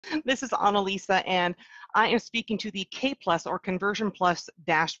This is Annalisa, and I am speaking to the K Plus or Conversion Plus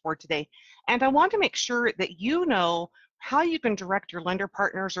dashboard today. And I want to make sure that you know how you can direct your lender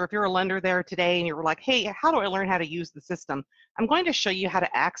partners, or if you're a lender there today and you're like, hey, how do I learn how to use the system? I'm going to show you how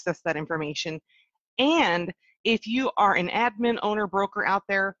to access that information. And if you are an admin, owner, broker out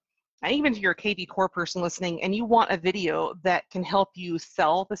there, even if you're a KV Core person listening and you want a video that can help you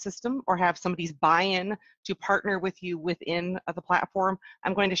sell the system or have somebody's buy-in to partner with you within the platform,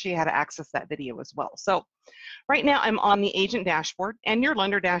 I'm going to show you how to access that video as well. So right now I'm on the agent dashboard, and your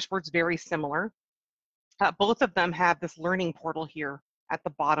lender dashboard is very similar. Both of them have this learning portal here at the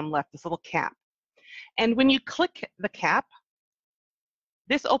bottom left, this little cap. And when you click the cap,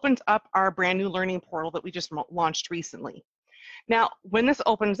 this opens up our brand new learning portal that we just launched recently. Now, when this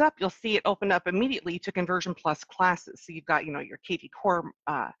opens up, you'll see it open up immediately to Conversion Plus classes. So you've got, your KV Core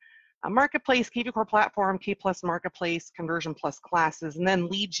Marketplace, KV Core Platform, K Plus Marketplace, Conversion Plus classes, and then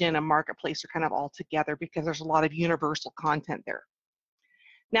Lead Gen and Marketplace are kind of all together because there's a lot of universal content there.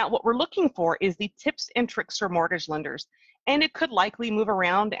 Now, what we're looking for is the tips and tricks for mortgage lenders. And it could likely move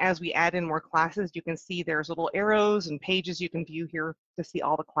around as we add in more classes. You can see there's little arrows and pages you can view here to see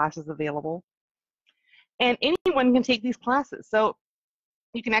all the classes available. And anyone can take these classes. So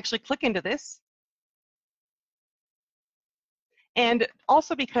you can actually click into this. And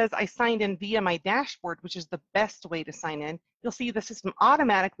also, because I signed in via my dashboard, which is the best way to sign in, you'll see the system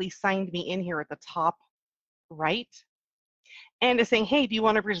automatically signed me in here at the top right. And it's saying, hey, do you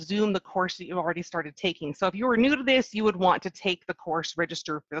want to resume the course that you already started taking? So if you were new to this, you would want to take the course,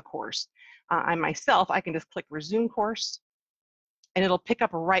 register for the course. I myself, I can just click resume course, and it'll pick up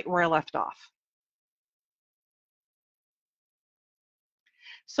right where I left off.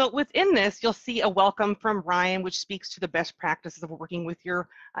 So within this, you'll see a welcome from Ryan, which speaks to the best practices of working with your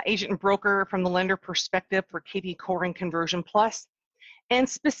agent and broker from the lender perspective for KV Core and Conversion Plus. And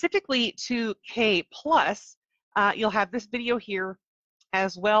specifically to K Plus, you'll have this video here,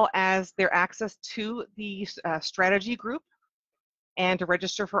 as well as their access to the strategy group and to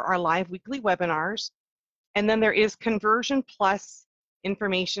register for our live weekly webinars. And then there is Conversion Plus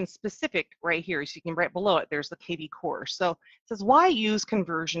information specific right here. So you can right below it, there's the KV Core. So it says, why use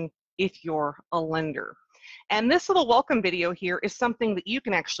Conversion if you're a lender? And this little welcome video here is something that you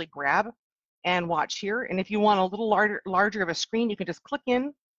can actually grab and watch here. And if you want a little larger of a screen, you can just click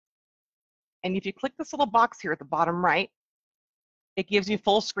in. And if you click this little box here at the bottom right, it gives you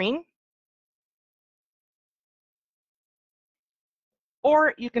full screen.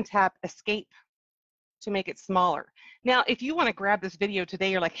 Or you can tap escape to make it smaller. Now, if you want to grab this video today,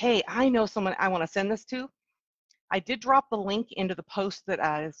 you're like, hey, I know someone I want to send this to. I did drop the link into the post that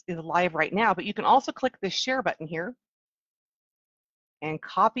is live right now, but you can also click this share button here and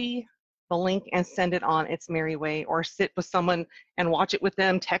copy the link and send it on its merry way, or sit with someone and watch it with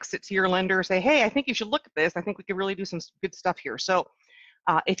them, text it to your lender, say, hey, I think you should look at this. I think we could really do some good stuff here. So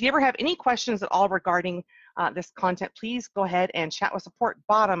if you ever have any questions at all regarding this content, please go ahead and chat with support,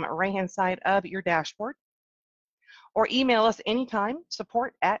 bottom right-hand side of your dashboard, or email us anytime,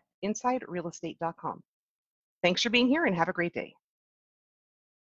 support@insiderealestate.com. Thanks for being here and have a great day.